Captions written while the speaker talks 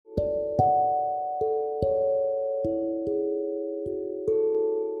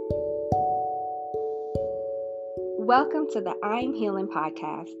Welcome to the I'm Healing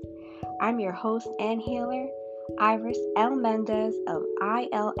podcast. I'm your host and healer, Iris L. Mendez of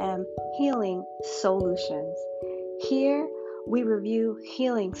ILM Healing Solutions. Here, we review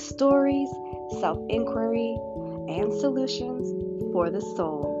healing stories, self-inquiry, and solutions for the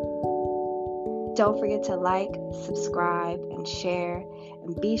soul. Don't forget to like, subscribe, and share,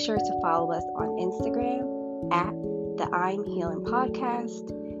 and be sure to follow us on Instagram at the I'm Healing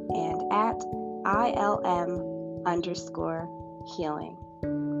podcast and at ILM_healing.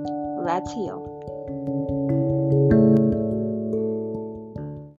 Let's heal.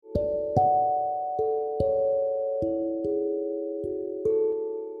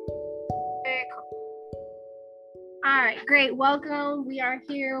 All right, great. Welcome. We are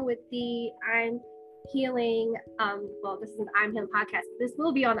here with the I'm Healing. This is an I'm Healing podcast. This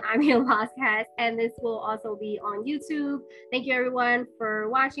will be on the I'm Healing podcast, and this will also be on YouTube. Thank you, everyone, for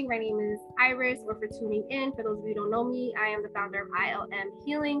watching. My name is Iris, or for tuning in. For those of you who don't know me, I am the founder of ILM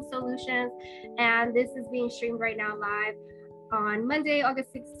Healing Solutions, and this is being streamed right now live on Monday,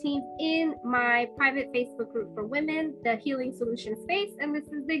 August 16th, in my private Facebook group for women, the Healing Solution Space, and this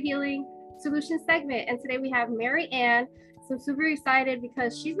is the Healing Solution segment. And today we have Maryann. So I'm super excited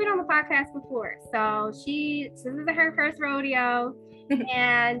because she's been on the podcast before. So this is her first rodeo.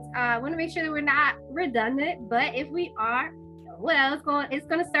 And I want to make sure that we're not redundant, but if we are, well, it's going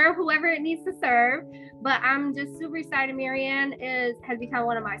to serve whoever it needs to serve. But I'm just super excited. Maryann has become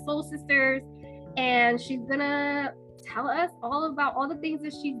one of my soul sisters, and she's going to tell us all about all the things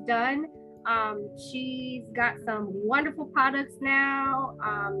that she's done. She's got some wonderful products now.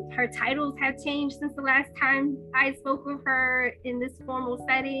 Her titles have changed since the last time I spoke with her in this formal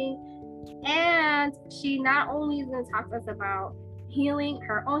setting. And she not only is going to talk to us about healing,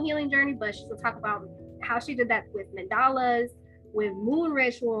 her own healing journey, but she's going to talk about how she did that with mandalas, with moon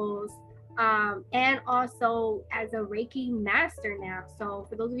rituals, and also as a Reiki master now. So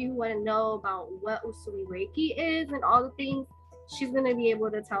for those of you who want to know about what Usui Reiki is and all the things, she's going to be able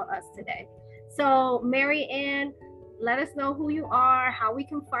to tell us today. So Maryann, let us know who you are, how we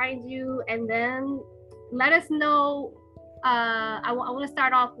can find you, and then let us know. I want to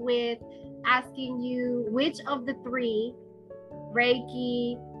start off with asking you which of the three,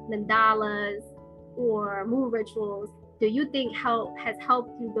 Reiki, mandalas, or moon rituals, do you think has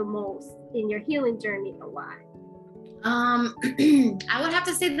helped you the most in your healing journey, and why? I would have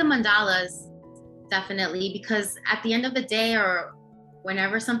to say the mandalas. Definitely, because at the end of the day, or when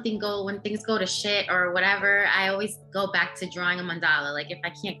things go to shit or whatever, I always go back to drawing a mandala. Like if I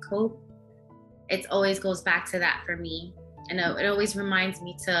can't cope, it always goes back to that for me. And it always reminds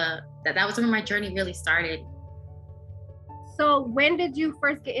me that was when my journey really started. So when did you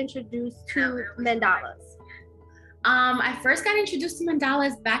first get introduced to mandalas? I first got introduced to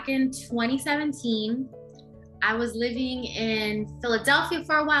mandalas back in 2017. I was living in Philadelphia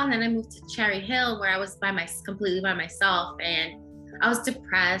for a while, and then I moved to Cherry Hill, where I was completely by myself, and I was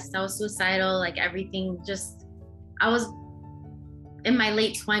depressed. I was suicidal, like everything. I was in my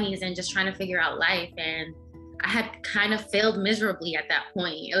late 20s and just trying to figure out life, and I had kind of failed miserably at that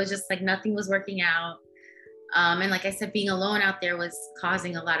point. It was just like nothing was working out, and like I said, being alone out there was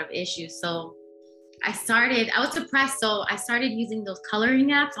causing a lot of issues. So I was depressed, so I started using those coloring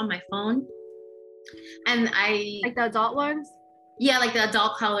apps on my phone. And like the adult ones? Yeah, like the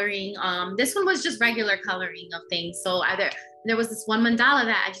adult coloring. This one was just regular coloring of things. So there was this one mandala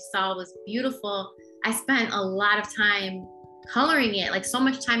that I just saw was beautiful. I spent a lot of time coloring it, like so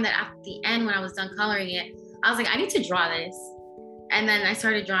much time that at the end when I was done coloring it, I was like, I need to draw this. And then I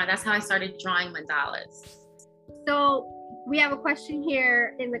started drawing. That's how I started drawing mandalas. So we have a question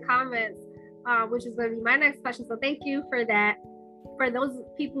here in the comments, which is going to be my next question. So thank you for that. For those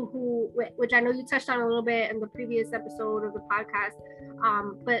people which I know you touched on a little bit in the previous episode of the podcast,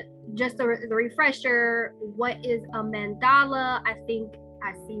 but just the refresher, what is a mandala? I think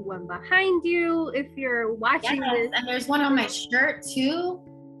I see one behind you if you're watching this. And there's one on my shirt too.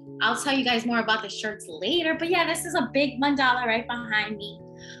 I'll tell you guys more about the shirts later, but yeah, this is a big mandala right behind me.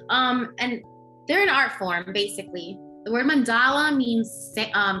 And they're an art form, basically. The word mandala means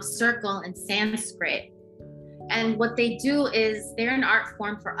circle in Sanskrit. And what they do is they're an art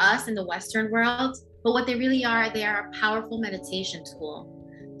form for us in the Western world, but what they really are, they are a powerful meditation tool.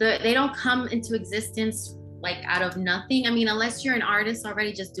 They don't come into existence like out of nothing. I mean, unless you're an artist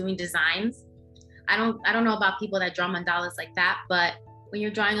already just doing designs. I don't know about people that draw mandalas like that, but when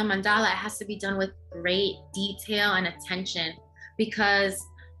you're drawing a mandala, it has to be done with great detail and attention, because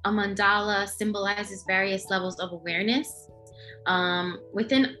a mandala symbolizes various levels of awareness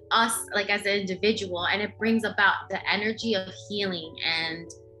within us, like as an individual, and it brings about the energy of healing and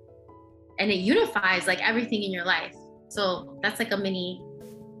it unifies like everything in your life. So that's like a mini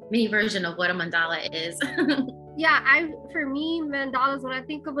version of what a mandala is. Yeah, for me, mandalas, when I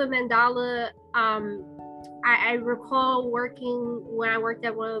think of a mandala, I recall working when I worked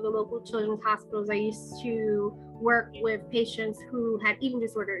at one of the local children's hospitals. I used to work with patients who had eating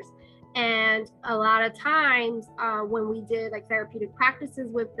disorders. And a lot of times when we did like therapeutic practices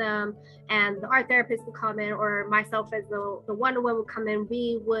with them and the art therapist would come in, or myself as the Wonder Woman would come in,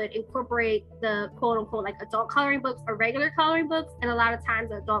 we would incorporate the quote unquote like adult coloring books or regular coloring books. And a lot of times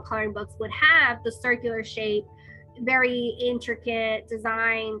the adult coloring books would have the circular shape, very intricate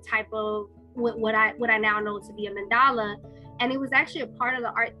design type of what I now know to be a mandala. And it was actually a part of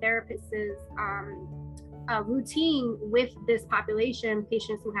the art therapist's routine with this population,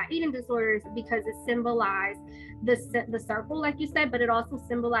 patients who have eating disorders, because it symbolized the circle, like you said, but it also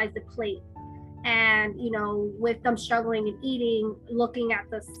symbolized the plate. And, you know, with them struggling and eating, looking at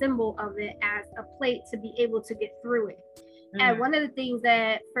the symbol of it as a plate to be able to get through it. And one of the things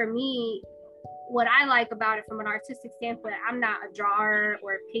that for me, what I like about it from an artistic standpoint, I'm not a drawer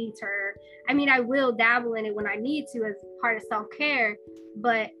or a painter. I mean, I will dabble in it when I need to as part of self-care,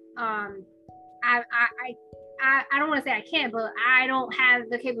 but I don't want to say I can't, but I don't have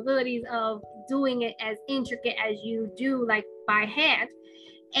the capabilities of doing it as intricate as you do, like by hand.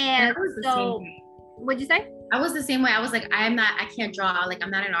 And so, what'd you say? I was the same way. I was like, I can't draw. Like,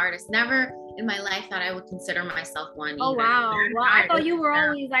 I'm not an artist. Never in my life thought I would consider myself one. Oh, wow. Well, I thought you were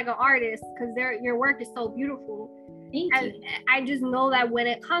always like an artist because your work is so beautiful. Thank you. I just know that when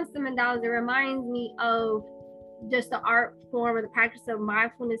it comes to mandalas, it reminds me of just the art form or the practice of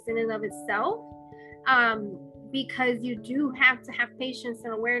mindfulness in and of itself. Because you do have to have patience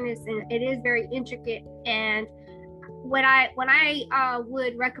and awareness, and it is very intricate. And when I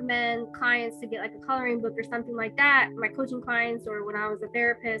would recommend clients to get like a coloring book or something like that, my coaching clients, or when I was a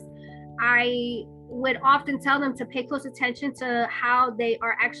therapist, I would often tell them to pay close attention to how they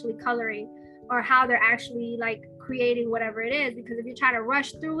are actually coloring or how they're actually like creating whatever it is. Because if you try to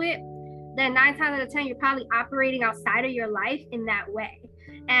rush through it, then 9 times out of 10, you're probably operating outside of your life in that way.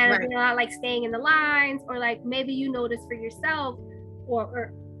 And right. You're not like staying in the lines, or like maybe you notice for yourself,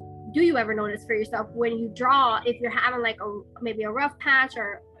 or do you ever notice for yourself when you draw, if you're having like maybe a rough patch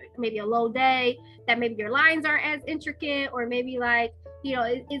or maybe a low day, that maybe your lines aren't as intricate, or maybe like, you know,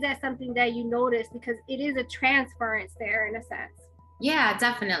 is that something that you notice? Because it is a transference there in a sense. Yeah,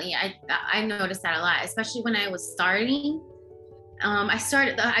 definitely. I noticed that a lot, especially when I was starting.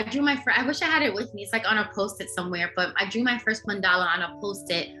 I drew I wish I had it with me. It's like on a Post-it somewhere, but I drew my first mandala on a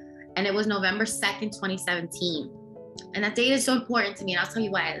Post-it, and it was November 2nd, 2017. And that date is so important to me, and I'll tell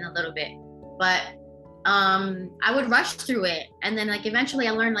you why in a little bit. But I would rush through it. And then like eventually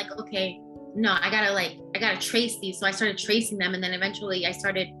I learned like, okay, no, I gotta trace these. So I started tracing them. And then eventually I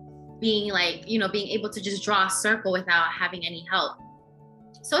started being like, you know, being able to just draw a circle without having any help.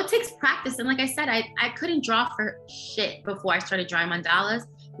 So it takes practice. And like I said, I couldn't draw for shit before I started drawing mandalas.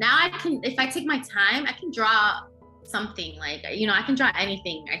 Now I can, if I take my time, I can draw something like, you know, I can draw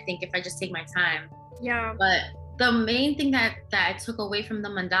anything, I think, if I just take my time. Yeah. But the main thing that I took away from the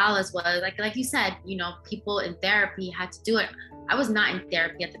mandalas was like you said, you know, people in therapy had to do it. I was not in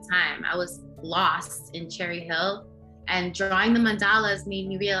therapy at the time. I was lost in Cherry Hill, and drawing the mandalas made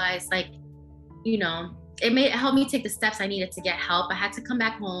me realize, like, you know, it helped me take the steps I needed to get help. I had to come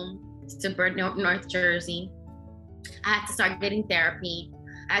back home to North Jersey. I had to start getting therapy.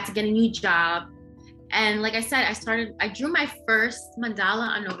 I had to get a new job. And like I said, I drew my first mandala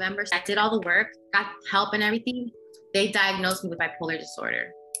on November. I did all the work, got help and everything. They diagnosed me with bipolar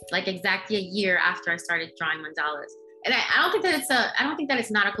disorder, like exactly a year after I started drawing mandalas. And I don't think that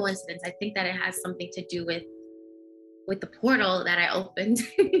it's not a coincidence. I think that it has something to do with the portal that I opened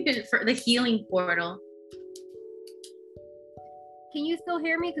for the healing portal. Can you still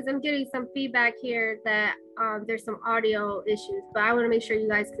hear me? Because I'm getting some feedback here that there's some audio issues, but I want to make sure you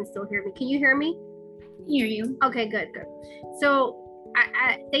guys can still hear me. Can you hear me? I hear you. Okay, good. So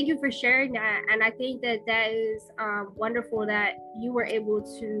I thank you for sharing that. And I think that is wonderful that you were able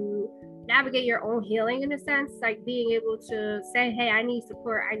to navigate your own healing in a sense, like being able to say, hey, I need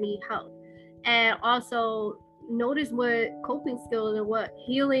support, I need help. And also notice what coping skills and what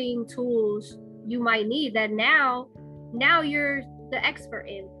healing tools you might need that now you're the expert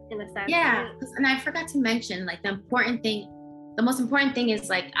in a sense. Yeah, and I forgot to mention, like, the most important thing is,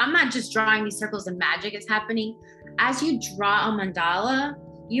 like, I'm not just drawing these circles and magic is happening. As you draw a mandala,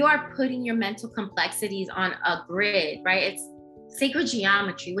 you are putting your mental complexities on a grid, right? It's sacred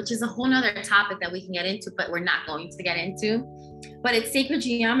geometry, which is a whole nother topic that we can get into, but we're not going to get into. But it's sacred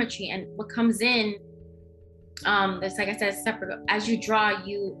geometry, and what comes in There's, like I said, separate. As you draw,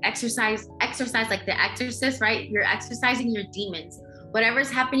 you exercise like the exorcist, right? You're exercising your demons. Whatever's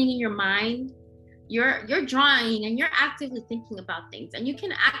happening in your mind, you're drawing and you're actively thinking about things. And you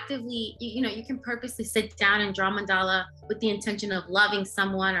can actively, you can purposely sit down and draw mandala with the intention of loving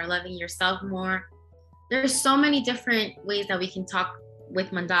someone or loving yourself more. There's so many different ways that we can talk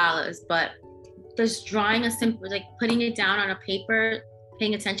with mandalas, but just drawing a simple, like putting it down on a paper,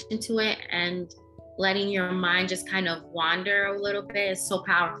 paying attention to it, and letting your mind just kind of wander a little bit is so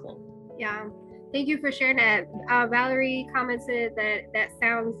powerful. Yeah. Thank you for sharing that. Valerie commented that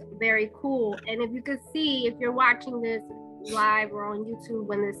sounds very cool. And if you could see, if you're watching this live or on YouTube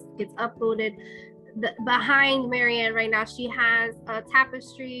when this gets uploaded, behind Maryann right now, she has a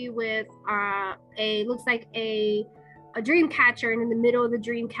tapestry with looks like a dream catcher, and in the middle of the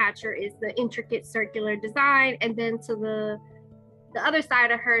dream catcher is the intricate circular design, and then to the other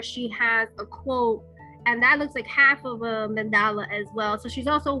side of her she has a quote, and that looks like half of a mandala as well. So she's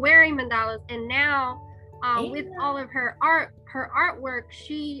also wearing mandalas, and now with all of her artwork,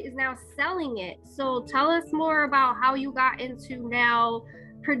 she is now selling it. So tell us more about how you got into now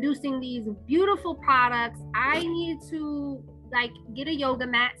producing these beautiful products. I need to get a yoga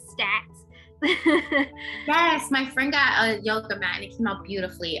mat stat. Yes, my friend got a yoga mat and it came out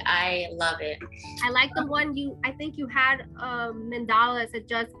beautifully. I love it. I like the one I think you had mandalas at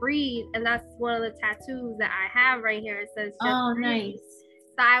Just Breathe, and that's one of the tattoos that I have right here. It says Just Breathe. Nice.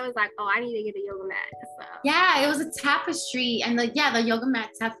 So I was like, I need to get a yoga mat. So. Yeah, it was a tapestry, and the yoga mat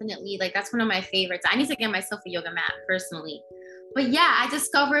definitely, that's one of my favorites. I need to get myself a yoga mat personally. But yeah, I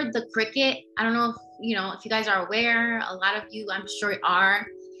discovered the Cricut. I don't know if if you guys are aware. A lot of you, I'm sure, are.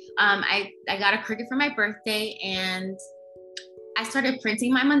 I got a Cricut for my birthday, and I started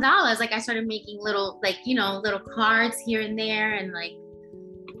printing my mandalas. I started making little little cards here and there, and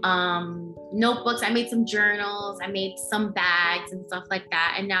notebooks. I made some journals. I made some bags and stuff like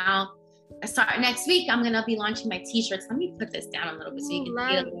that. And now next week, I'm gonna be launching my t-shirts. Let me put this down a little bit so you can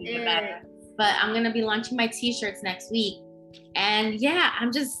see it a little bit better. But I'm gonna be launching my t-shirts next week. And yeah,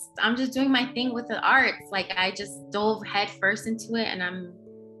 I'm just doing my thing with the arts. I just dove head first into it, and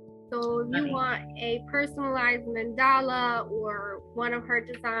so if you want a personalized mandala or one of her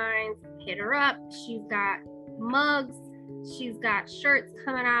designs, hit her up. She's got mugs, she's got shirts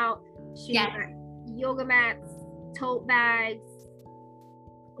coming out, she's got yoga mats, tote bags.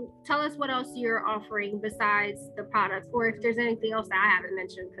 Tell us what else you're offering besides the products, or if there's anything else that I haven't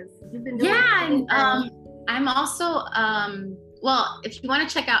mentioned, because you've been doing I'm also well, if you want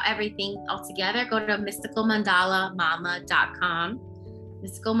to check out everything all together, go to mysticalmandalamama.com.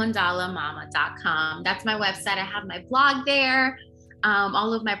 mysticalmandalamama.com. That's my website. I have my blog there.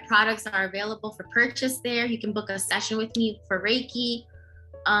 All of my products are available for purchase there. You can book a session with me for Reiki,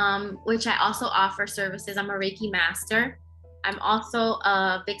 which I also offer services. I'm a Reiki master. I'm also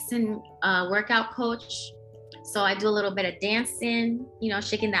a Vixen workout coach. So I do a little bit of dancing,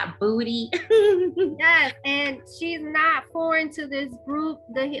 shaking that booty. Yes, and she's not foreign to this group,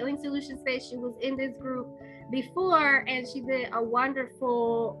 the Healing Solution Space. She was in this group before, and she did a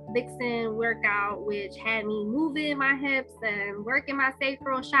wonderful Vixen workout, which had me moving my hips and working my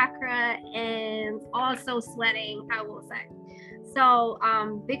sacral chakra, and also sweating, I will say. So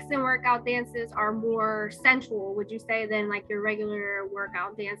Vixen workout dances are more sensual, would you say, than your regular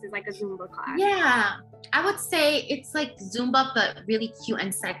workout dances, like a Zumba class? Yeah, I would say it's like Zumba, but really cute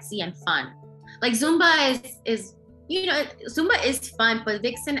and sexy and fun. Zumba is Zumba is fun, but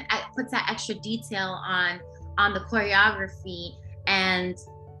Vixen puts that extra detail on the choreography and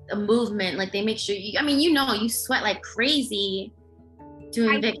the movement. They make sure you sweat like crazy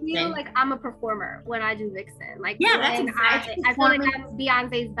doing Vixen. I feel like I'm a performer when I do Vixen. That's exactly. I feel like I'm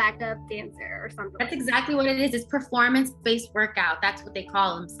Beyonce's backup dancer or something. That's exactly what it is. It's performance-based workout. That's what they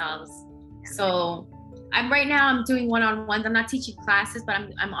call themselves. Yeah. So right now I'm doing one-on-ones. I'm not teaching classes, but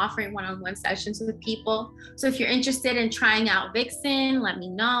I'm offering one-on-one sessions with people. So if you're interested in trying out Vixen, let me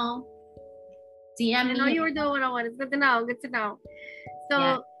know. DM me. I know you were doing one-on-one. It's good to know. Good to know.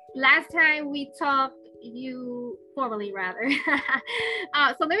 So last time we talked, you formally rather.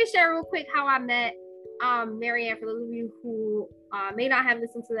 So let me share real quick how I met Maryann, for those of you who may not have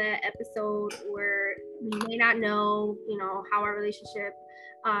listened to that episode, or you may not know, how our relationship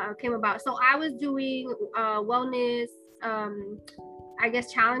came about. So I was doing wellness, I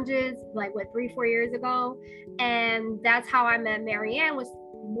guess, challenges 3-4 years ago, and that's how I met Maryann, was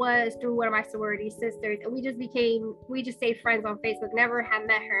was through one of my sorority sisters, and we just stayed friends on Facebook, never had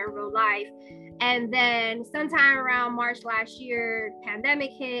met her in real life. And then sometime around March last year,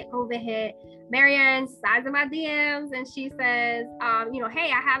 pandemic hit, COVID hit, Maryann slides in my DMs and she says,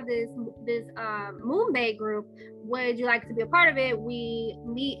 hey, I have this Moon Bay group. Would you like to be a part of it? We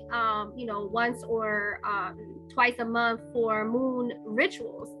meet, once or twice a month for moon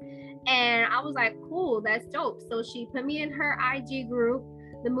rituals. And I was like, cool, that's dope. So she put me in her IG group,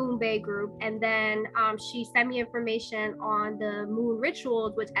 the Moon Bay group, and then she sent me information on the moon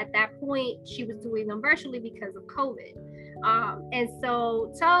rituals, which at that point she was doing them virtually because of COVID. And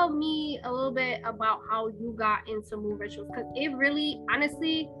so tell me a little bit about how you got into moon rituals, because it really,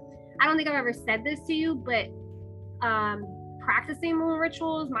 honestly, I don't think I've ever said this to you, but practicing moon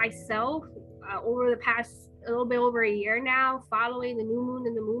rituals myself over the past a little bit over a year now, following the new moon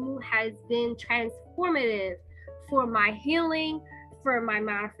and the moon has been transformative for my healing, for my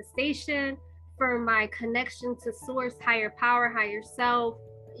manifestation, for my connection to source, higher power, higher self,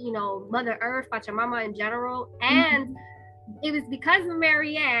 Mother Earth, Pachamama in general. And it was because of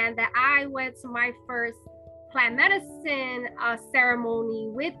Maryann that I went to my first plant medicine ceremony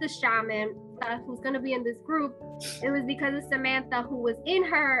with the shaman who's going to be in this group. It was because of Samantha, who was in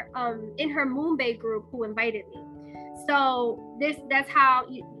her Moon Bay group, who invited me. So that's how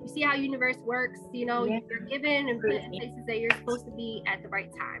you see how universe works. You're given and put in places that you're supposed to be at the right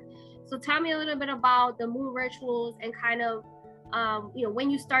time. So tell me a little bit about the moon rituals and kind of when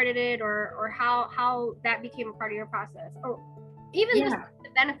you started it, or how that became a part of your process, or even just the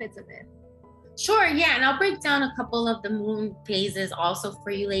benefits of it. Sure, yeah, and I'll break down a couple of the moon phases also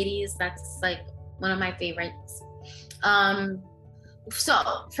for you ladies. That's like one of my favorites. So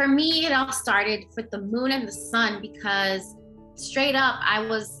for me, it all started with the moon and the sun, because straight up, I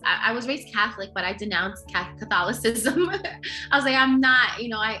was raised Catholic, but I denounced Catholicism. I was like, I'm not,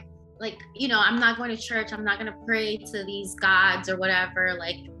 I'm not going to church. I'm not going to pray to these gods or whatever.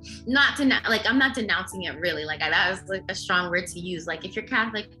 I'm not denouncing it really. That was like a strong word to use. If you're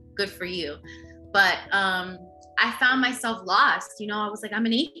Catholic, good for you. But I found myself lost. I was like, I'm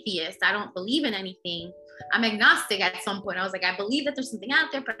an atheist. I don't believe in anything. I'm agnostic at some point. I was like, I believe that there's something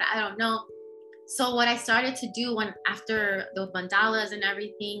out there, but I don't know. So what I started to do after the mandalas and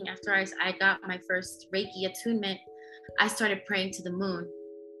everything, after I got my first Reiki attunement, I started praying to the moon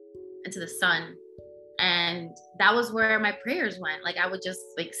and to the sun. And that was where my prayers went. I would just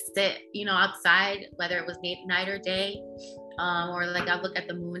sit, outside, whether it was night or day, or I'd look at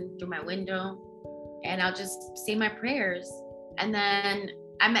the moon through my window and I'll just say my prayers. And then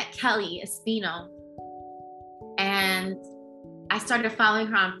I met Kelly Espino, and I started following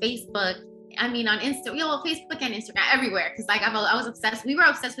her on Facebook. I mean, on Facebook and Instagram, everywhere. Cause I was obsessed. We were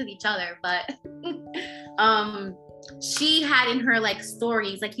obsessed with each other, but, she had in her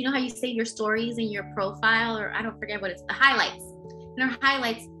stories, how you save your stories in your profile, or I don't forget what it's, the highlights. In her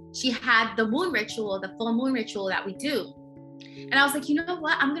highlights, she had the moon ritual, the full moon ritual that we do. And I was like, you know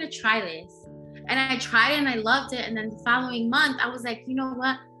what? I'm going to try this. And I tried it and I loved it. And then the following month, I was like, you know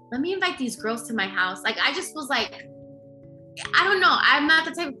what? Let me invite these girls to my house. I just was like, I don't know. I'm not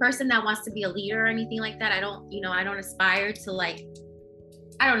the type of person that wants to be a leader or anything like that. I don't aspire to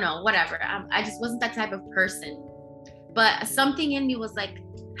I don't know, whatever. I just wasn't that type of person. But something in me was like,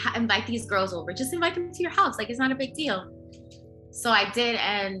 invite these girls over. Just invite them to your house. It's not a big deal. So I did,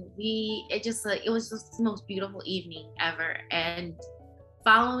 and it was just the most beautiful evening ever. And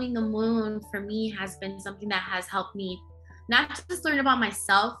following the moon for me has been something that has helped me not just learn about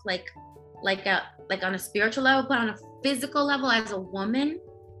myself, on a spiritual level, but on a physical level as a woman.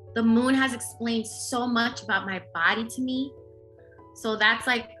 The moon has explained so much about my body to me. So that's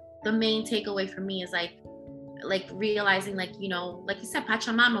the main takeaway for me is realizing like you said,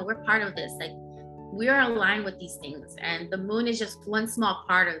 Pachamama, we're part of this. We are aligned with these things, and the moon is just one small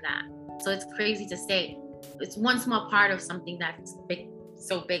part of that. So it's crazy to say it's one small part of something that's big,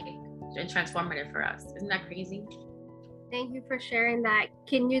 so big and transformative for us. Isn't that crazy? Thank you for sharing that.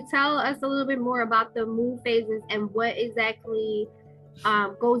 Can you tell us a little bit more about the moon phases and what exactly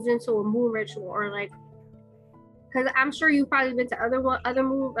goes into a moon ritual, or because I'm sure you've probably been to other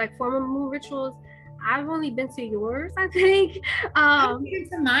moon, former moon rituals. I've only been to yours, I think. I've been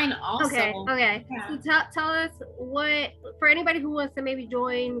to mine also. Okay. Yeah. So tell us what, for anybody who wants to maybe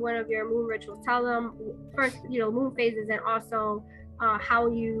join one of your moon rituals, tell them first, moon phases, and also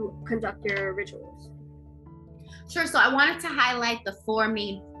how you conduct your rituals. Sure. So I wanted to highlight the 4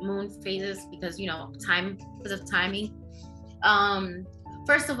 main moon phases because, because of timing.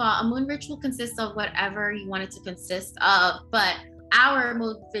 First of all, a moon ritual consists of whatever you want it to consist of, but our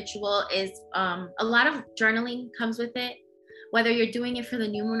moon ritual is a lot of journaling comes with it. Whether you're doing it for the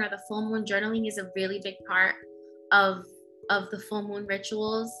new moon or the full moon, journaling is a really big part of the full moon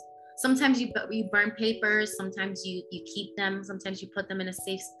rituals. Sometimes you burn papers, sometimes you keep them, sometimes you put them in a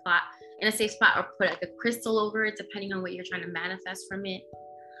safe spot or put like a crystal over it, depending on what you're trying to manifest from it.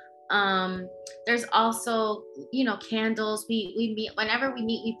 There's also, candles. We meet, whenever we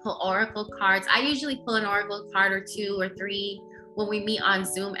meet, we pull oracle cards. I usually pull an oracle card or 2 or 3 when we meet on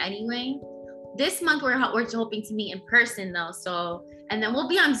Zoom anyway. This month we're hoping to meet in person though, so, and then we'll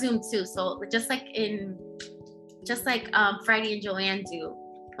be on Zoom too, so just like Freddie and Joanne do,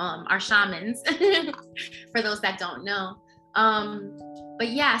 our shamans, for those that don't know. But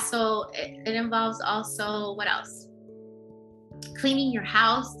yeah, so it involves also, what else? Cleaning your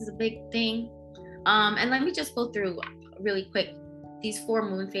house is a big thing. And let me just go through really quick these 4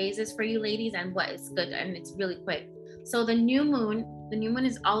 moon phases for you ladies and what is good, and it's really quick. So the new moon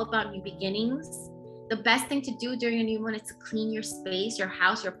is all about new beginnings. The best thing to do during a new moon is to clean your space, your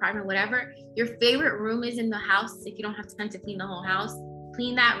house, your apartment, whatever your favorite room is in the house. If you don't have time to clean the whole house,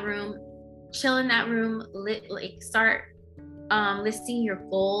 clean that room, chill in that room, start listing your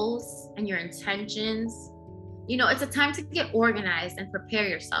goals and your intentions. It's a time to get organized and prepare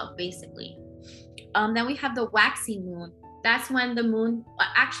yourself, basically. Then we have the waxing moon. That's when the moon,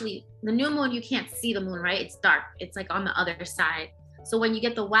 actually, the new moon, you can't see the moon, right? It's dark. It's like on the other side. So when you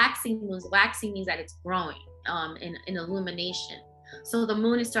get the waxing moons, waxing means that it's growing in illumination. So the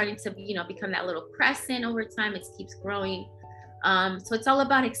moon is starting to, become that little crescent over time. It keeps growing. So it's all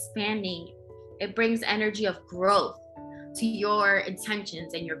about expanding. It brings energy of growth to your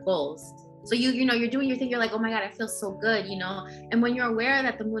intentions and your goals. So you're doing your thing. You're like, oh my God, I feel so good, And when you're aware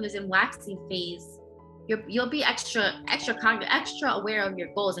that the moon is in waxing phase, you'll be extra cognitive, extra aware of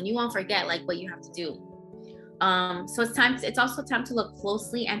your goals, and you won't forget like what you have to do. So it's also time to look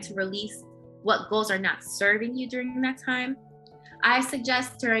closely and to release what goals are not serving you during that time. I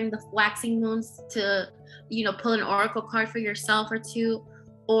suggest during the waxing moons to, pull an oracle card for yourself or 2,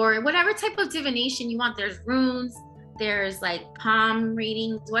 or whatever type of divination you want. There's runes, there's like palm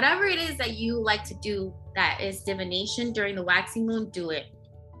readings, whatever it is that you like to do that is divination during the waxing moon, do it.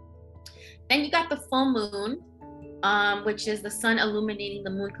 Then you got the full moon, which is the sun illuminating the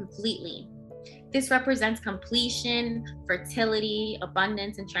moon completely. This represents completion, fertility,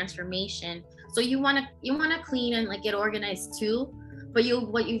 abundance, and transformation. So you want to clean and like get organized too, but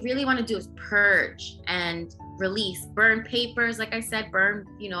what you really want to do is purge and release, burn papers, like I said, burn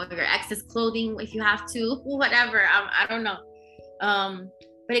your excess clothing if you have to, whatever. I don't know.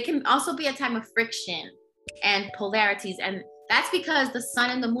 But it can also be a time of friction and polarities, and that's because the sun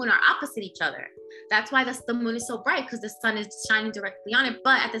and the moon are opposite each other. That's why the moon is so bright, because the sun is shining directly on it,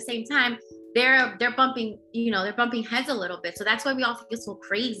 but at the same time they're bumping heads a little bit. So that's why we all feel so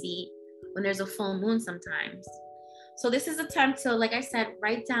crazy when there's a full moon sometimes. So this is a time to, like I said,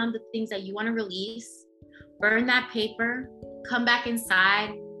 write down the things that you want to release, burn that paper, come back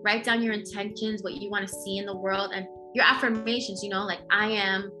inside, write down your intentions, what you want to see in the world, and your affirmations, like I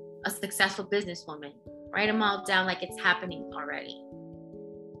am a successful businesswoman. Write them all down like it's happening already.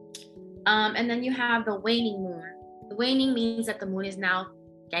 And then you have the waning moon. The waning means that the moon is now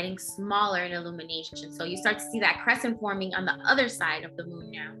getting smaller in illumination. So you start to see that crescent forming on the other side of the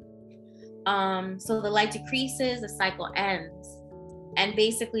moon now. So the light decreases, the cycle ends. And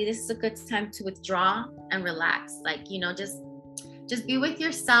basically this is a good time to withdraw and relax. Like, just be with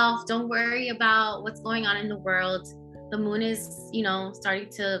yourself. Don't worry about what's going on in the world. The moon is, starting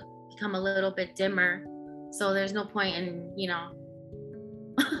to become a little bit dimmer. So there's no point in,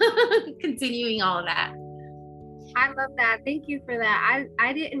 continuing all of that. I love that. Thank you for that.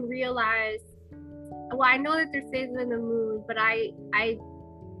 I didn't realize, well, I know that there's phases in the moon, but I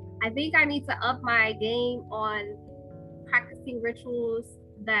think I need to up my game on practicing rituals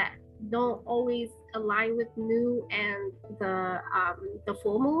that don't always align with new and the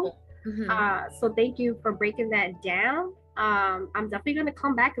full moon. Mm-hmm. So thank you for breaking that down. I'm definitely going to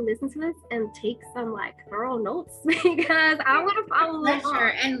come back and listen to this and take some like thorough notes because I want to follow along.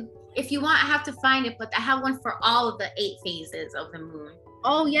 Sure. And if you want, I have to find it, but I have one for all of the 8 phases of the moon.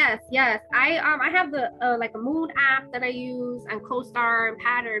 Oh yes. I have the like a moon app that I use and CoStar and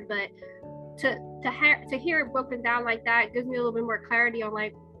Pattern, but to hear it broken down like that gives me a little bit more clarity on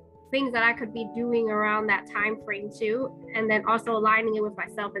like things that I could be doing around that time frame too, and then also aligning it with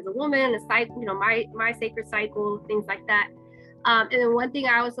myself as a woman, a cycle, my sacred cycle, things like that. And then one thing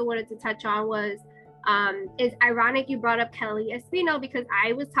I also wanted to touch on was it's ironic you brought up Kelly Espino because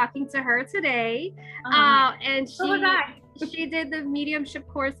I was talking to her today, and she did the mediumship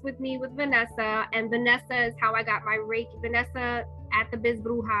course with me with Vanessa, and Vanessa is how I got my Reiki. Vanessa at the Biz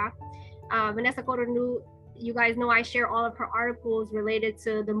Bruja, Vanessa Coronel. you guys know I share all of her articles related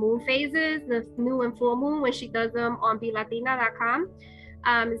to the moon phases, the new and full moon, when she does them on belatina.com.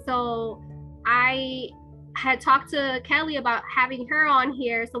 So I had talked to Kelly about having her on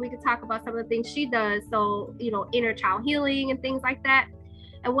here so we could talk about some of the things she does. So, you know, inner child healing and things like that.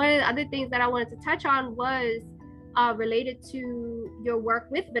 And one of the other things that I wanted to touch on was related to your work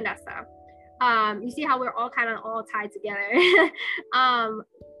with Vanessa. You see how we're all kind of all tied together.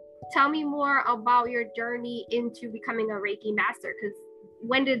 Tell me more about your journey into becoming a Reiki master, because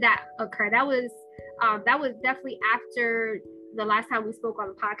when did that occur? That was definitely after the last time we spoke on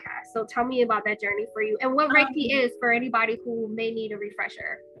the podcast. So tell me about that journey for you and what Reiki is for anybody who may need a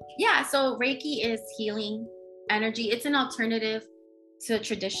refresher. Yeah, so Reiki is healing energy. It's an alternative to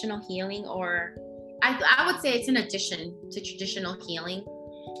traditional healing, or I would say it's an addition to traditional healing.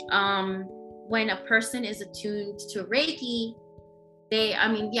 When a person is attuned to Reiki,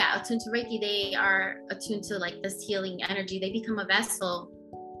 attuned to Reiki, they are attuned to like this healing energy. They become a vessel,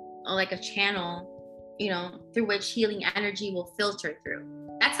 or like a channel, you know, through which healing energy will filter through.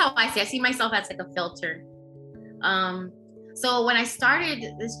 That's how I see myself as like a filter. So when I started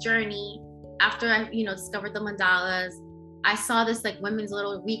this journey, after I, you know, discovered the mandalas, I saw this like women's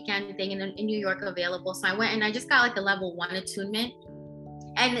little weekend thing in New York available. So I went and I just got like a level 1 attunement.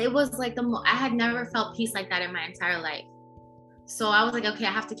 And it was like I had never felt peace like that in my entire life. So I was like, okay,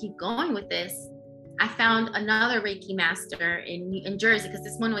 I have to keep going with this. I found another Reiki master in Jersey, because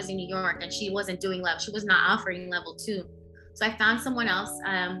this one was in New York and she wasn't doing she was not offering level 2. So I found someone else.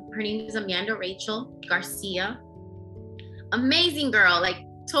 Her name is Amanda Rachel Garcia. Amazing girl, like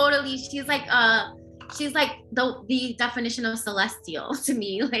totally. She's like the definition of celestial to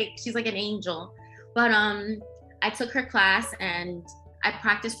me. Like she's like an angel. But I took her class and I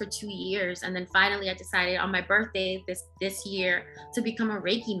practiced for 2 years, and then finally I decided on my birthday this year to become a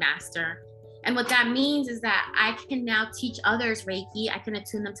Reiki master. And what that means is that I can now teach others Reiki. I can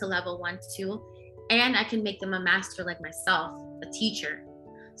attune them to level 1, 2, and I can make them a master like myself, a teacher.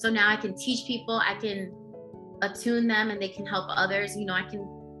 So now I can teach people, I can attune them, and they can help others. You know, I can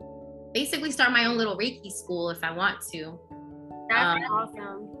basically start my own little Reiki school if I want to. That's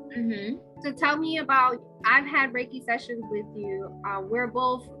awesome. Mm-hmm. So tell me about, I've had Reiki sessions with you. We're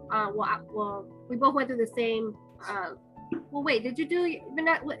both, we both went through the same, wait, did you do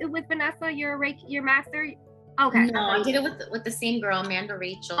with Vanessa, your Reiki, your master? Okay. No, I did it with the same girl, Amanda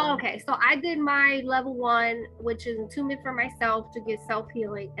Rachel. Oh, okay, so I did my level 1, which is attunement for myself to get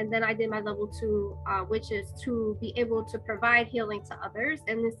self-healing, and then I did my level 2, which is to be able to provide healing to others.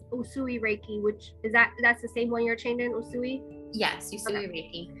 And this Usui Reiki, which is that's the same one you're trained in, Usui? Yes, Usui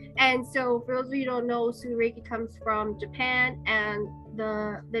Reiki. And so for those of you who don't know, Usui Reiki comes from Japan, and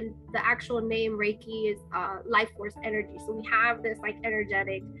the actual name Reiki is life force energy. So we have this like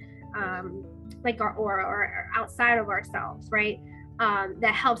energetic, like our aura or outside of ourselves, right?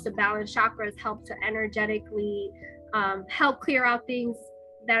 That helps to balance chakras, help to energetically help clear out things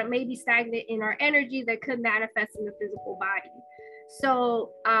that may be stagnant in our energy that could manifest in the physical body.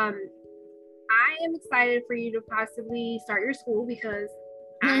 So I am excited for you to possibly start your school, because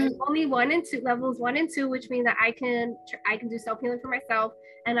I'm only levels 1 and 2, which means that I can do self-healing for myself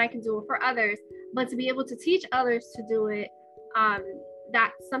and I can do it for others. But to be able to teach others to do it,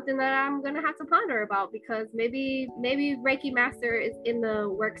 that's something that I'm gonna have to ponder about, because maybe Reiki Master is in the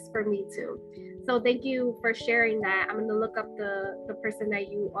works for me too. So thank you for sharing that. I'm gonna look up the person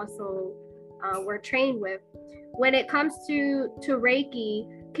that you also were trained with. When it comes to Reiki,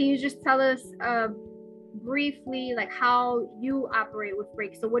 can you just tell us briefly like how you operate with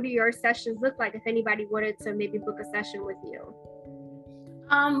Reiki? So what do your sessions look like if anybody wanted to maybe book a session with you?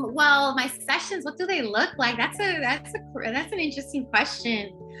 Well, my sessions, what do they look like? That's an interesting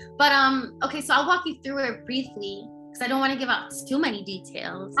question. But okay, so I'll walk you through it briefly, because I don't want to give out too many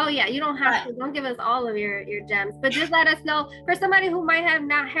details. Oh yeah, you don't have to. Don't give us all of your gems, but just let us know, for somebody who might have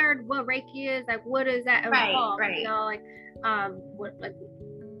not heard what Reiki is, like what does that involve? Right. You know, like what, like,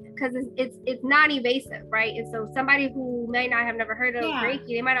 because it's non-evasive, right? And so somebody who may not have never heard of Reiki,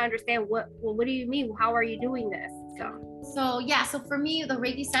 they might not understand what do you mean? How are you doing this? So for me, the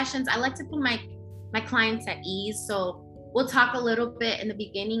Reiki sessions, I like to put my clients at ease. So we'll talk a little bit in the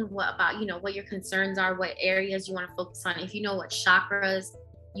beginning about, you know, what your concerns are, what areas you want to focus on. If you know what chakras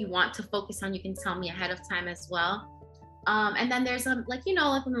you want to focus on, you can tell me ahead of time as well. And then there's like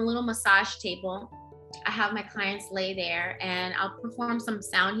on a little massage table, I have my clients lay there and I'll perform some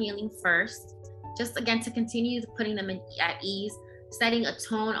sound healing first, just again to continue putting them at ease, setting a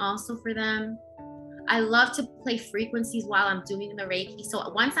tone also for them. I love to play frequencies while I'm doing the Reiki. So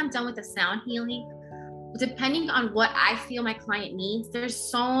once I'm done with the sound healing, depending on what I feel my client needs, there's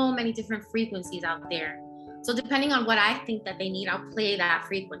so many different frequencies out there. So depending on what I think that they need, I'll play that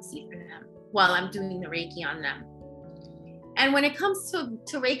frequency for them while I'm doing the Reiki on them. And when it comes to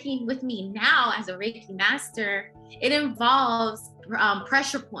Reiki with me now as a Reiki master, it involves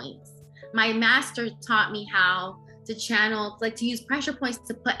pressure points. My master taught me how to channel, like to use pressure points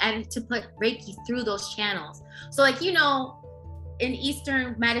to put Reiki through those channels. So like, you know, in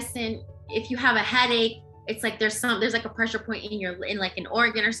Eastern medicine, if you have a headache, it's like there's like a pressure point in like an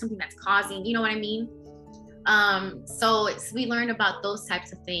organ or something that's causing, you know what I mean? So we learn about those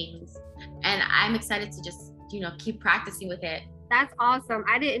types of things, and I'm excited to just, you know, keep practicing with it. That's awesome.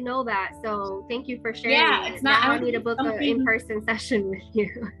 I didn't know that. So thank you for sharing. Yeah, it's not, now I need to book an in-person session with you.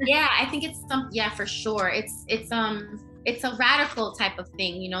 Yeah, I think it's for sure. It's a radical type of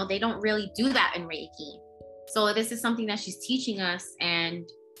thing, you know, they don't really do that in Reiki. So this is something that she's teaching us, and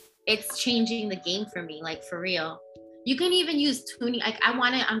it's changing the game for me, like for real. You can even use tuning. Like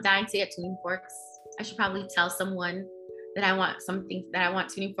I'm dying to get tuning forks. I should probably tell someone that I want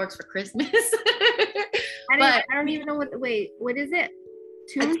tuning forks for Christmas. I don't even know what is it?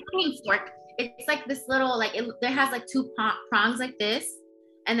 Tuning fork. It's like this little, like there has like two prongs like this,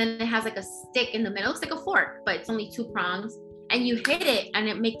 and then it has like a stick in the middle. It's like a fork, but it's only two prongs, and you hit it, and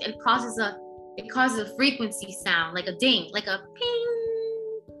it causes a frequency sound, like a ding, like a ping.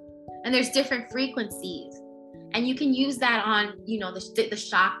 And there's different frequencies, and you can use that on, you know, the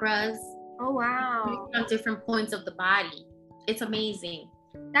chakras. Oh wow! On different points of the body. It's amazing.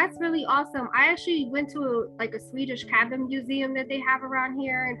 That's really awesome. I actually went to a Swedish cabin museum that they have around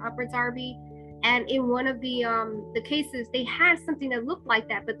here in Upper Darby, and in one of the cases they had something that looked like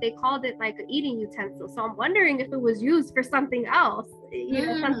that, but they called it like an eating utensil. So I'm wondering if it was used for something else, you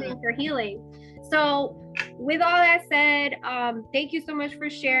know, something for healing. So with all that said, thank you so much for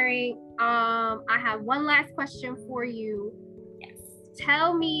sharing. I have one last question for you. Yes.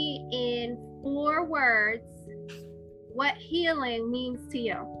 Tell me in 4 words what healing means to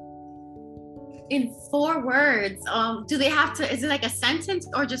you. In 4 words. Do they have to, is it like a sentence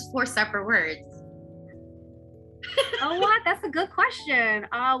or just 4 separate words? Oh, what? That's a good question.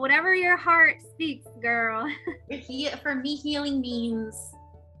 Whatever your heart speaks, girl. For me, healing means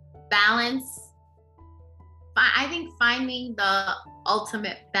balance. I think finding the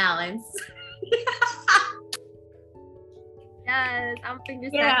ultimate balance. Yes, I'm thinking.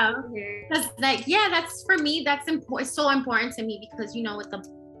 Yeah, that's for me. That's important. So important to me because, you know, with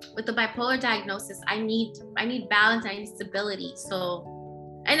the bipolar diagnosis, I need balance. I need stability. So,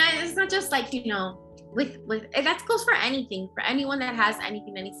 and it's not just like, you know, with that goes for anything, for anyone that has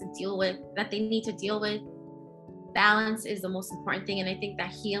anything that needs to deal with, that they need to deal with. Balance is the most important thing, and I think that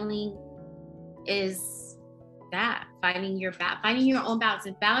healing is that finding your own balance.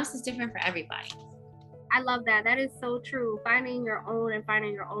 And balance is different for everybody. I love that. That is so true. Finding your own and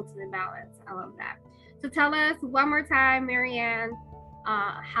finding your ultimate balance. I love that. So tell us one more time, Maryann,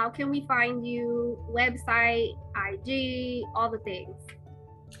 how can we find you? Website, IG, all the things.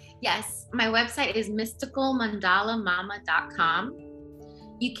 Yes, my website is mysticalmandalamama.com.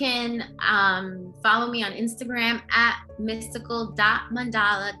 You can follow me on Instagram at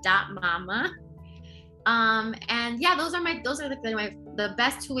mystical.mandala.mama. And yeah, those are the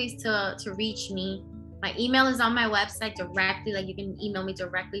best 2 ways to reach me. My email is on my website directly. Like, you can email me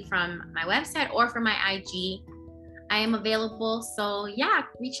directly from my website or from my IG. I am available. So yeah,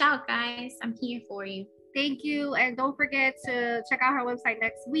 reach out, guys. I'm here for you. Thank you. And don't forget to check out her website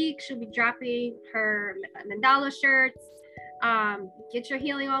next week. She'll be dropping her mandala shirts. Get your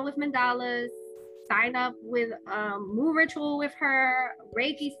healing on with mandalas. Sign up with moon ritual with her,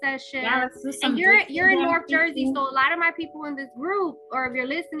 Reiki session. Yeah, and you're in North Jersey, so a lot of my people in this group, or if you're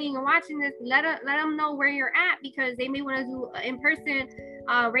listening and watching this, let them know where you're at, because they may want to do an in-person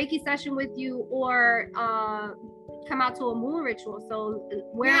Reiki session with you, or come out to a moon ritual. So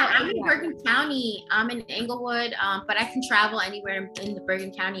I'm in Bergen County. I'm in Inglewood, but I can travel anywhere in the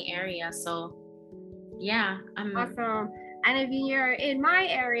Bergen County area. So yeah, I'm awesome. And if you're in my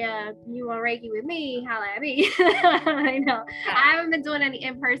area, you want Reiki with me, holla at me. I know. I haven't been doing any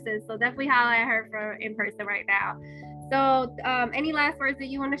in person, so definitely holla at her for in person right now. So any last words that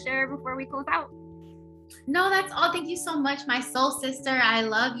you want to share before we close out? No, that's all. Thank you so much, my soul sister. I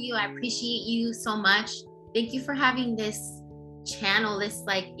love you. I appreciate you so much. Thank you for having this channel, this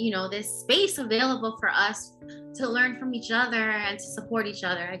this space available for us to learn from each other and to support each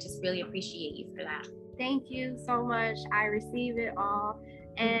other. I just really appreciate you for that. Thank you so much. I receive it all.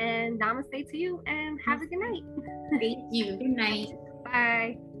 And namaste to you, and have a good night. Thank you. Good night.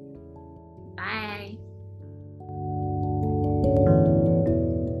 Bye. Bye.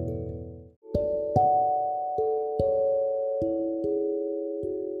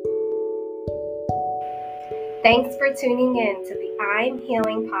 Thanks for tuning in to the I'm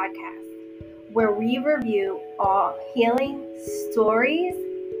Healing podcast, where we review all healing stories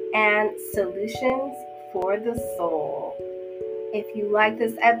and solutions for the soul. If you like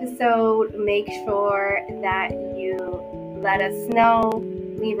this episode, make sure that you let us know,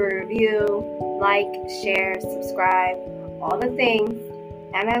 leave a review, like, share, subscribe, all the things.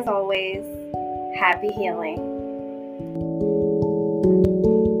 And as always, happy healing.